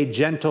be a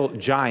gentle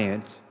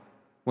giant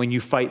when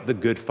you fight the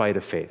good fight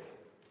of faith.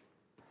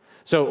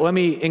 So let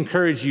me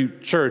encourage you,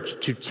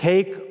 church, to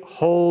take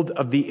hold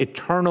of the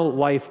eternal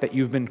life that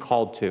you've been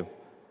called to.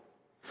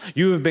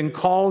 You have been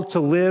called to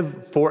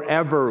live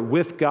forever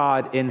with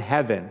God in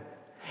heaven.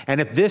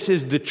 And if this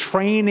is the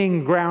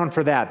training ground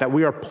for that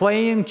we are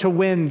playing to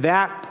win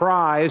that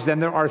prize, then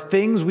there are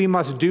things we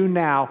must do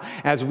now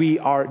as we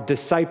are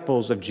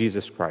disciples of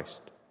Jesus Christ.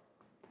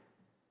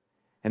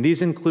 And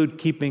these include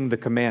keeping the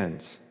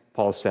commands,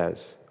 Paul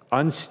says,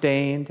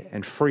 unstained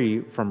and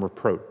free from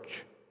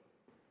reproach.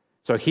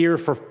 So here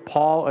for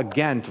Paul,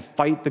 again, to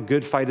fight the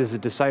good fight as a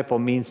disciple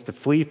means to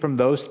flee from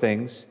those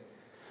things,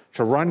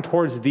 to run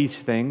towards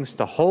these things,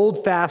 to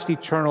hold fast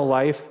eternal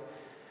life,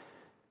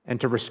 and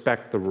to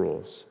respect the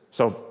rules.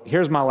 So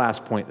here's my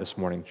last point this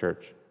morning,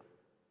 church.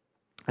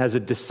 As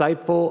a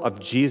disciple of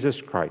Jesus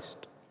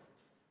Christ,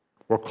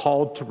 we're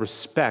called to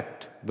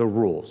respect the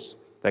rules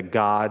that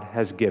God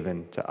has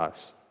given to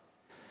us.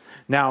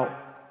 Now,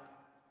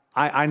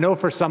 I know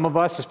for some of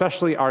us,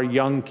 especially our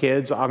young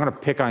kids, I'm going to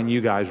pick on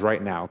you guys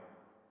right now.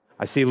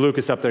 I see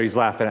Lucas up there. He's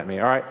laughing at me.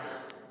 All right.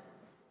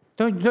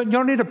 You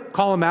don't need to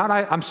call him out.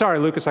 I'm sorry,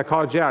 Lucas, I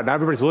called you out. Now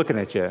everybody's looking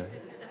at you.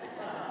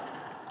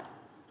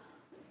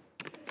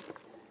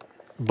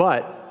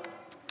 But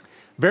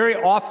very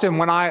often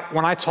when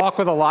I talk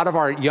with a lot of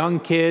our young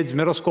kids,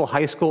 middle school,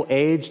 high school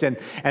aged, and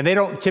they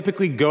don't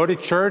typically go to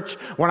church,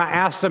 when I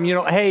ask them,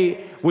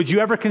 hey, would you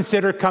ever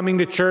consider coming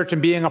to church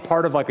and being a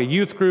part of like a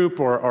youth group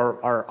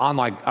or on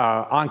like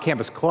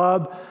on-campus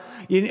club?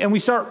 And we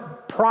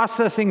start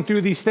processing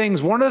through these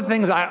things. One of the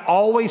things I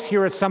always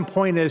hear at some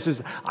point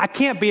is I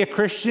can't be a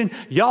Christian.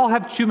 Y'all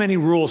have too many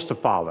rules to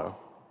follow.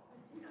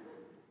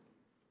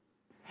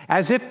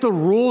 As if the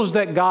rules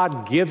that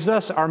God gives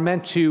us are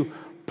meant to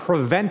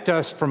prevent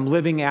us from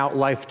living out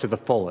life to the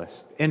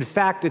fullest. In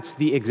fact, it's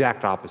the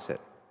exact opposite.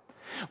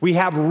 We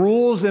have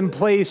rules in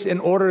place in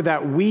order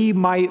that we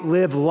might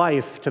live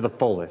life to the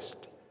fullest.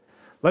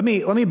 Let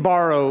me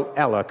borrow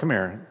Ella. Come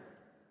here.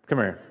 Come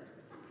here.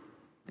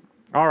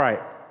 All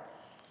right.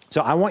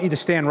 So I want you to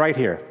stand right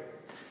here.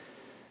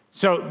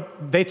 So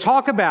they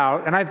talk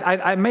about, and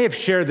I may have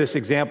shared this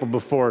example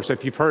before, so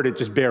if you've heard it,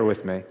 just bear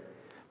with me.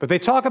 But they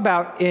talk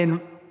about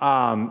in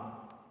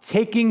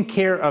taking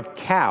care of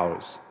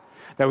cows,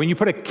 that when you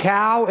put a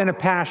cow in a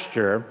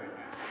pasture,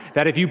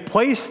 that if you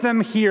place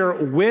them here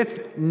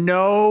with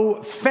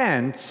no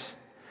fence,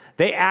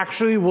 they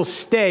actually will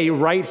stay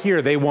right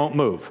here. They won't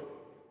move.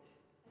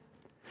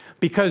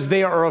 Because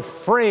they are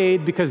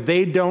afraid, because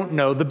they don't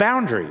know the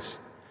boundaries.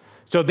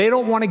 So they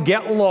don't want to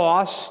get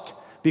lost,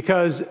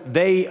 because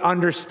they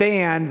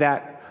understand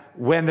that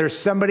when there's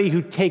somebody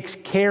who takes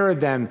care of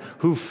them,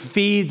 who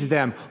feeds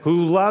them,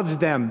 who loves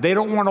them, they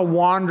don't want to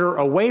wander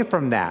away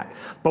from that.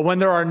 But when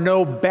there are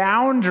no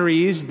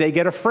boundaries, they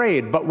get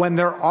afraid. But when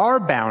there are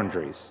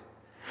boundaries,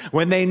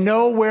 when they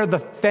know where the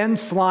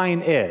fence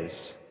line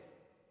is,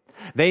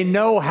 they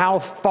know how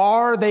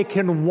far they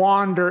can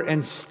wander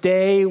and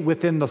stay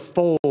within the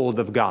fold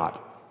of God.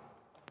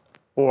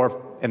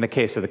 Or, in the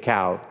case of the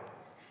cow,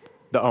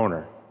 the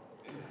owner.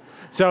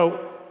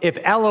 So, if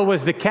Ella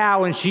was the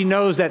cow and she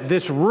knows that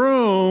this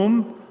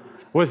room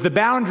was the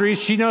boundaries,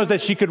 she knows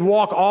that she could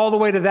walk all the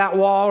way to that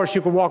wall, or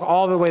she could walk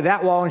all the way to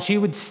that wall, and she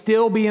would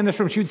still be in this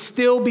room. She would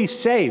still be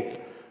safe.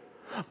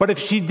 But if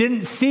she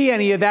didn't see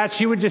any of that,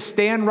 she would just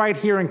stand right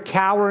here and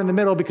cower in the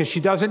middle, because she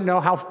doesn't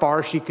know how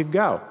far she could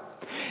go.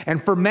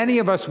 And for many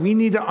of us, we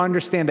need to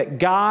understand that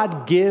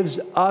God gives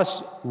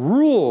us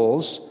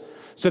rules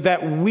so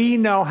that we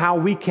know how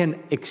we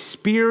can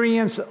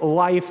experience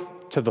life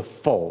to the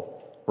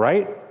full,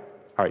 right?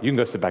 All right, you can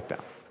go sit back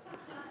down.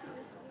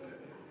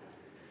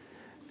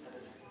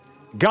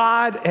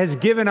 God has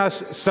given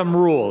us some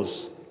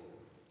rules.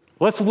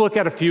 Let's look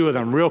at a few of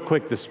them real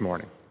quick this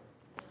morning.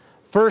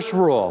 First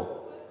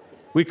rule,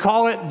 we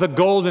call it the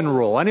golden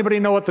rule. Anybody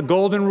know what the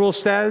golden rule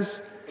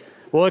says?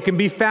 Well, it can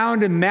be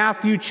found in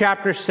Matthew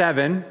chapter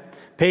 7,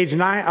 page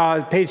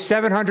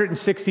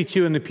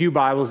 762 in the Pew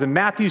Bibles. And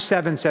Matthew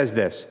 7 says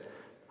this.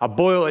 I'll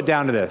boil it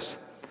down to this.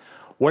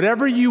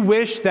 Whatever you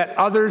wish that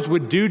others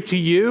would do to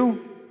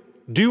you,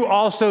 do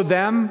also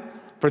them,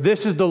 for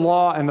this is the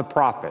law and the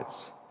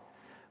prophets.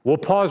 We'll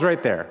pause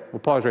right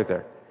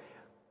there.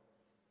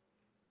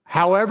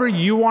 However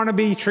you want to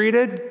be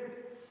treated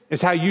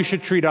is how you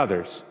should treat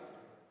others.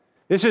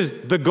 This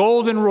is the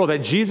golden rule that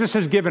Jesus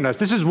has given us.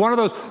 This is one of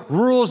those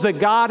rules that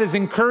God is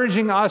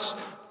encouraging us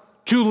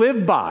to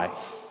live by.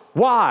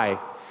 Why?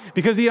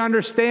 Because he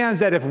understands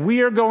that if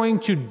we are going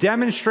to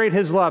demonstrate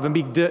his love and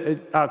be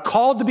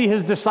called to be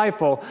his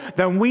disciple,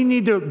 then we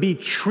need to be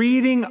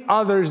treating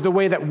others the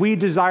way that we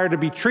desire to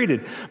be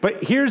treated.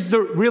 But here's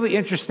the really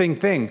interesting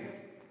thing.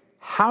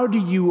 How do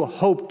you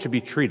hope to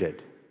be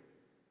treated?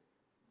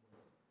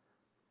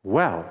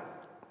 Well,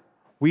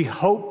 we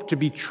hope to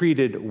be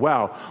treated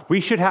well.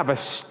 We should have a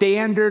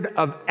standard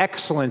of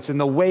excellence in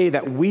the way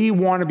that we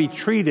want to be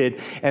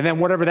treated, and then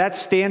whatever that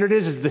standard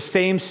is the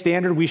same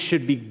standard we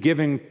should be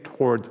giving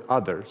towards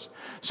others.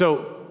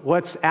 So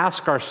let's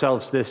ask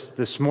ourselves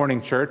this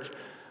morning, church.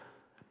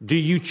 Do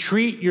you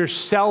treat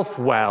yourself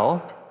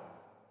well,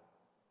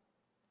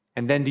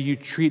 and then do you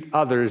treat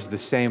others the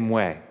same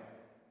way?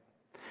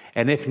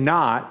 And if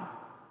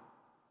not,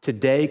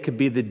 today could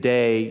be the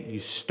day you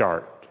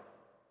start.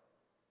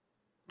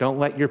 Don't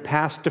let your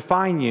past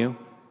define you,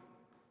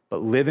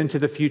 but live into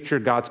the future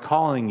God's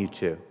calling you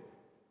to.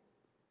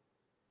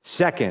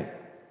 Second,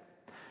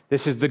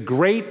 this is the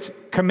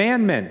great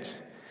commandment.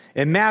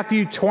 In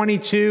Matthew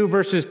 22,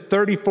 verses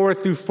 34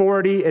 through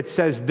 40, it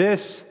says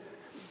this.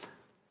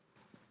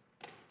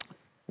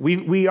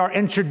 We are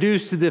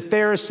introduced to the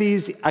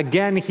Pharisees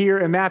again here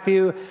in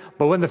Matthew,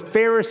 but when the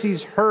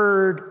Pharisees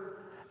heard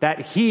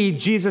that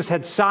Jesus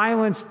had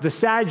silenced the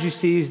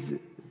Sadducees,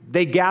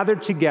 they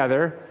gathered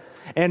together.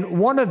 And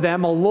one of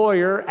them, a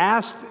lawyer,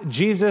 asked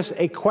Jesus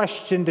a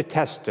question to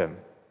test him.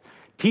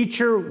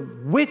 Teacher,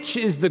 which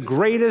is the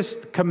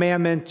greatest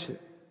commandment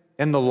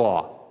in the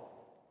law?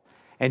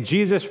 And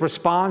Jesus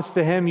responds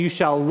to him, you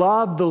shall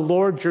love the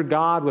Lord your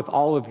God with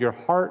all of your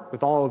heart,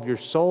 with all of your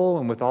soul,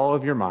 and with all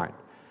of your mind.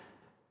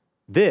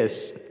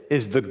 This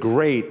is the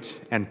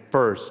great and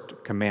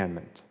first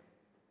commandment.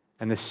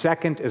 And the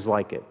second is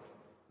like it.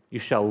 You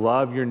shall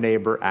love your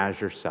neighbor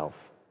as yourself.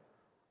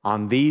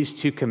 On these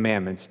two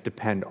commandments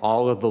depend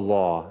all of the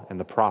law and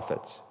the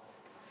prophets.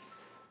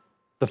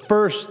 The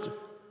first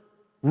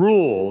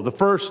rule, the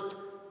first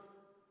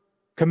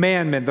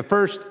commandment, the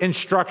first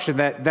instruction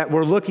that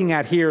we're looking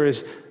at here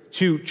is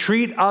to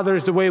treat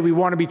others the way we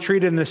want to be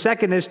treated. And the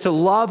second is to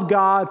love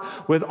God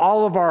with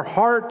all of our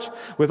heart,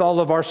 with all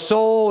of our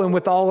soul, and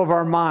with all of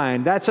our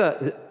mind. That's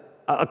a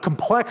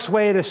complex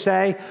way to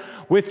say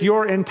with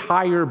your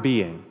entire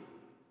being.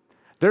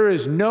 There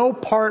is no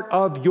part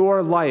of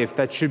your life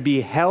that should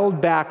be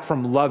held back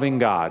from loving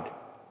God.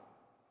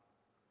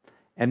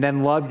 And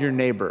then love your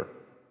neighbor.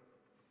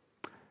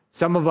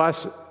 Some of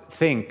us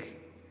think,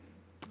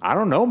 I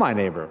don't know my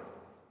neighbor.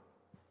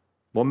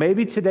 Well,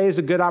 maybe today is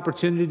a good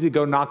opportunity to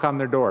go knock on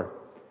their door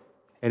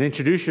and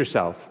introduce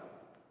yourself.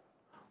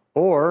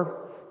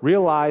 Or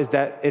realize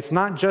that it's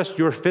not just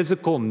your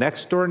physical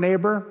next door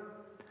neighbor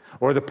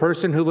or the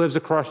person who lives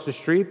across the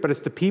street, but it's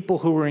the people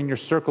who are in your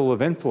circle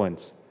of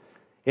influence.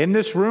 In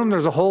this room,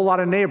 there's a whole lot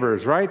of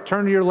neighbors, right?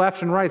 Turn to your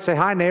left and right. Say,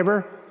 hi,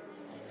 neighbor.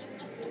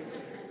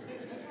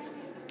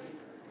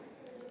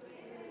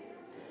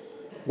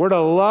 We're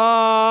to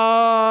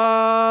love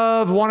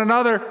one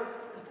another.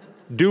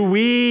 Do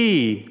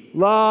we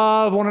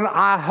love one another?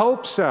 I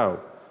hope so.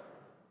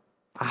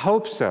 I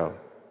hope so.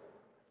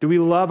 Do we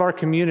love our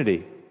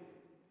community?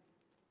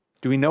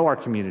 Do we know our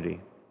community?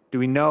 Do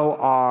we know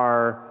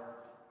our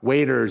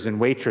waiters and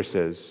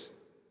waitresses?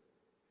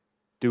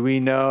 Do we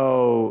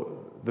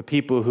know the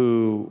people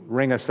who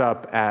ring us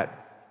up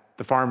at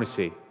the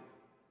pharmacy?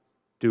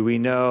 Do we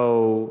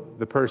know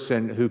the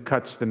person who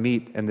cuts the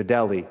meat in the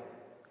deli?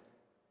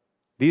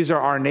 These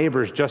are our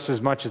neighbors just as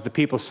much as the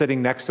people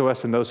sitting next to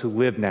us and those who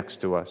live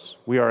next to us.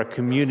 We are a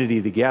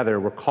community together.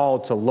 We're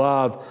called to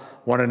love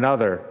one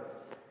another.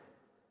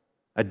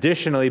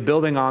 Additionally,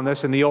 building on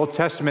this, in the Old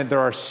Testament,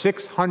 there are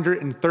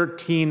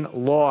 613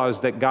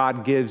 laws that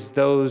God gives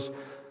those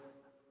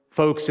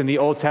folks in the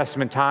Old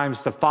Testament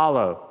times to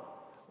follow.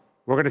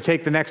 We're going to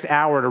take the next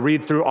hour to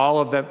read through all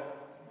of them.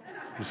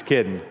 Just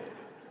kidding.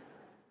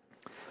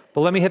 But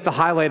let me hit the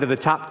highlight of the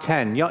top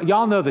 10.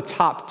 Y'all know the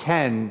top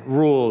 10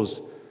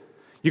 rules.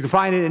 You can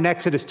find it in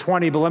Exodus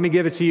 20, but let me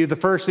give it to you. The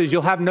first is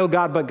you'll have no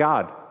God but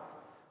God.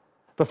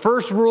 The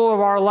first rule of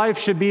our life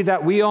should be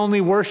that we only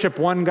worship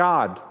one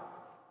God.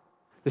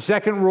 The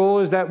second rule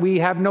is that we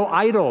have no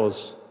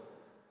idols,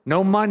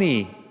 no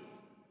money,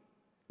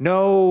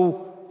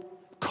 no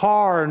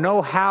car,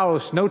 no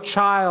house, no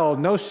child,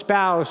 no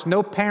spouse,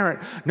 no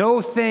parent,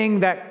 no thing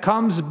that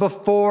comes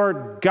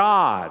before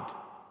God.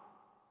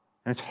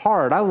 And it's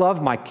hard. I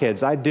love my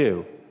kids, I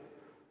do.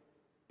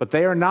 But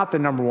they are not the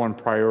number one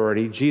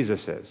priority.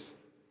 Jesus is.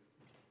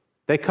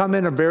 They come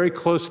in a very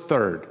close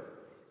third.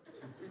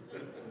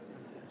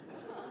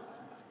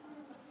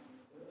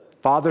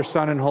 Father,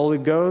 Son, and Holy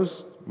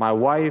Ghost, my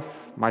wife,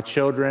 my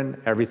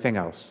children, everything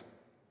else.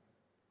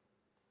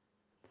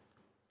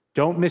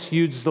 Don't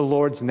misuse the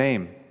Lord's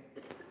name.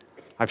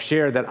 I've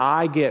shared that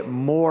I get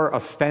more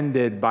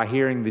offended by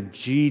hearing the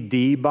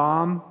GD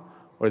bomb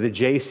or the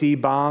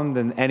JC bomb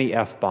than any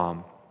F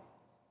bomb.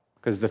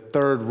 Because the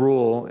third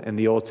rule in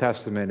the Old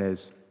Testament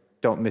is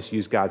don't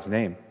misuse God's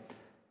name.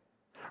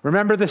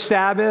 Remember the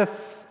Sabbath.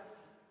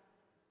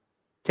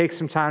 Take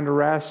some time to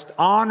rest.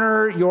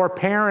 Honor your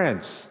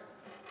parents.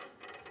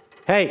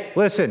 Hey,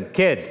 listen,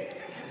 kid.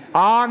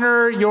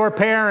 Honor your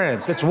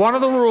parents. It's one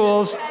of the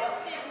rules.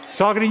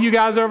 Talking to you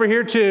guys over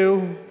here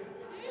too.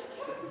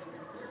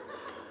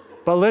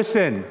 But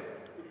listen,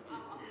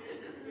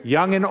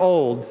 young and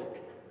old,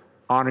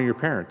 honor your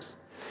parents.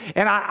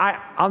 And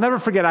I'll never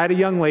forget, I had a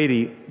young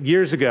lady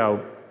years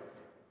ago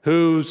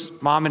whose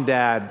mom and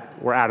dad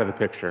were out of the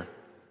picture.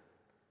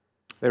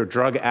 They were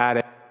drug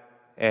addicts,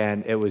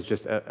 and it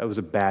was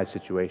a bad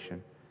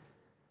situation.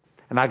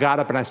 And I got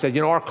up and I said,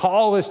 our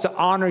call is to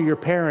honor your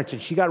parents.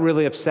 And she got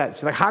really upset.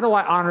 She's like, how do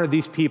I honor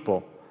these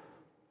people?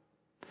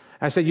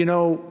 I said,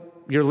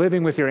 you're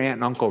living with your aunt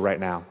and uncle right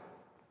now.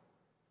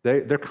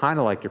 They're kind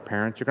of like your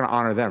parents. You're going to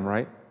honor them,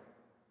 right?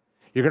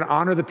 You're going to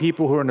honor the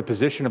people who are in a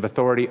position of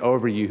authority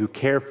over you, who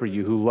care for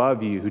you, who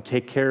love you, who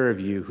take care of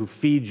you, who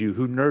feed you,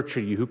 who nurture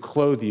you, who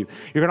clothe you.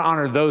 You're going to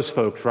honor those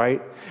folks,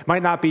 right? It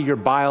might not be your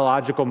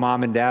biological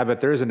mom and dad, but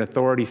there's an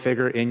authority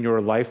figure in your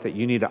life that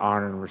you need to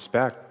honor and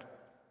respect.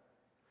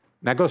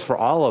 And that goes for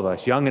all of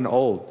us, young and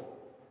old.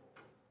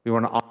 We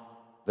want to honor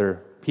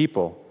other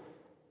people.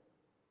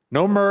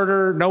 No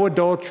murder, no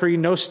adultery,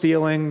 no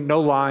stealing,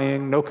 no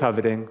lying, no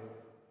coveting.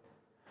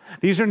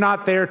 These are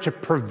not there to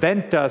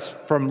prevent us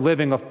from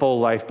living a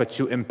full life, but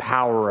to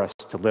empower us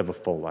to live a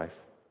full life.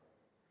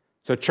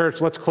 So,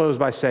 church, let's close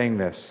by saying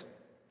this.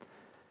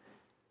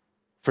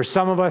 For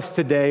some of us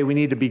today, we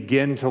need to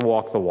begin to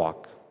walk the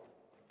walk.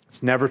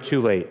 It's never too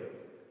late.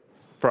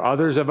 For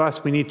others of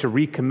us, we need to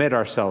recommit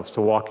ourselves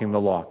to walking the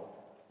walk.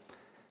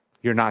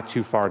 You're not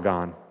too far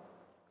gone.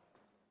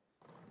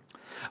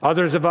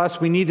 Others of us,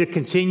 we need to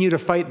continue to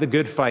fight the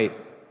good fight,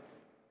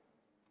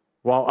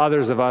 while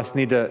others of us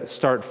need to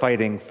start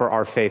fighting for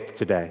our faith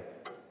today.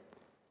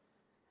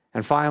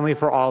 And finally,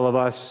 for all of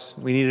us,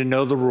 we need to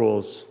know the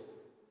rules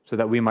so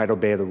that we might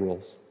obey the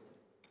rules,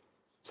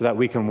 so that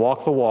we can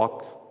walk the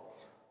walk,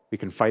 we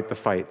can fight the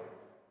fight,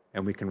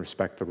 and we can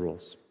respect the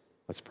rules.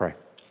 Let's pray.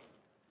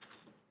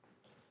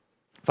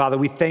 Father,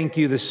 we thank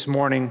you this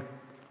morning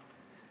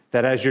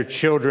that as your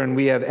children,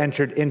 we have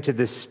entered into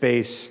this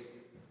space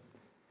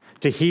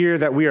to hear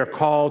that we are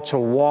called to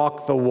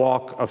walk the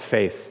walk of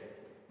faith,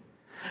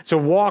 to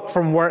walk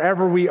from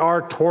wherever we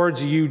are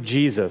towards you,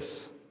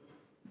 Jesus,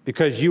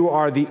 because you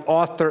are the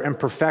author and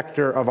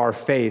perfecter of our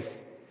faith.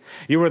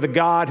 You are the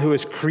God who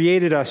has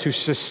created us, who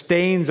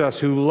sustains us,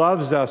 who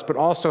loves us, but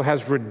also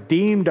has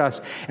redeemed us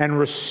and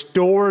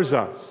restores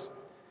us.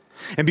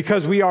 And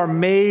because we are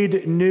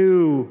made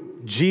new,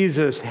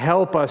 Jesus,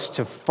 help us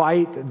to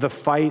fight the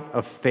fight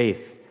of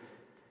faith.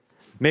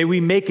 May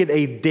we make it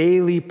a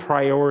daily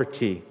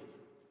priority.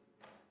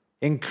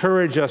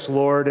 Encourage us,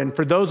 Lord, and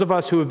for those of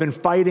us who have been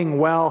fighting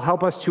well,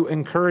 help us to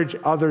encourage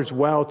others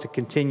well to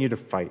continue to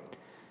fight.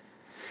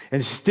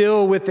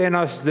 Instill within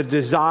us the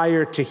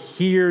desire to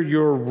hear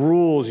your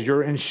rules,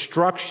 your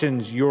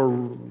instructions,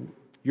 your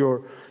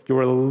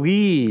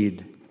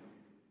lead.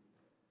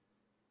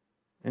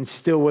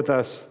 Instill with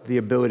us the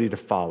ability to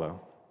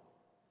follow.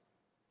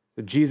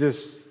 So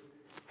Jesus,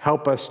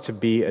 help us to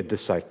be a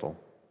disciple.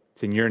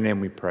 It's in your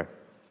name we pray.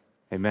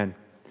 Amen.